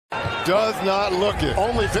does not look it.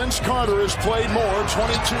 Only Vince Carter has played more.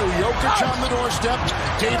 22. Jokic on the doorstep.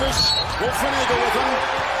 Davis will finagle with him.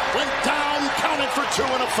 Went down, counted for 2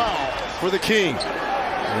 and a foul. For the King.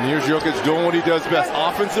 And here's Jokic doing what he does best.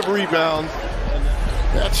 Offensive rebounds.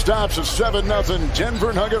 That stops a 7-0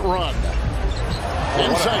 Denver Nugget run.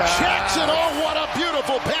 Inside Jackson. Oh, what a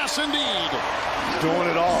beautiful pass indeed. Doing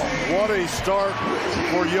it all. What a start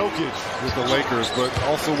for Jokic with the Lakers, but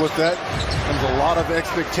also with that comes a lot of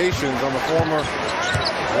expectations on the former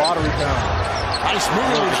lottery bound. Nice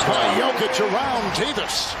moves by Jokic around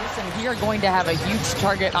Davis. Listen, we are going to have a huge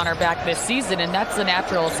target on our back this season, and that's the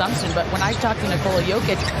natural assumption. But when I talked to Nikola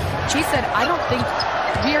Jokic, she said, I don't think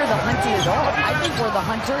we are the hunted at all. I think we're the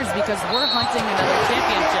hunters because we're hunting another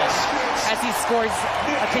championship. As he scores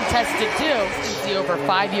a contested 2, see over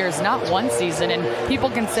 5 years, not 1 season. And people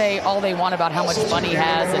can say all they want about how much money he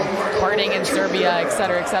has and partying in Serbia, et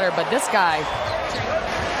cetera, but this guy.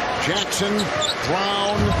 Jackson,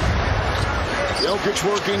 Brown, Jokic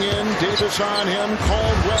working in, Davis on him,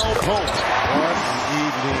 Caldwell Pope. What an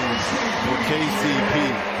evening for KCP.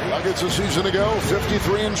 Nuggets a season ago,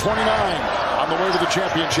 53 and 29. On the way to the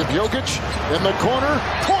championship, Jokic in the corner,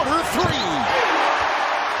 corner 3.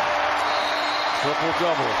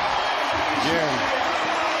 Triple-double. Again,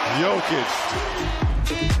 Jokic.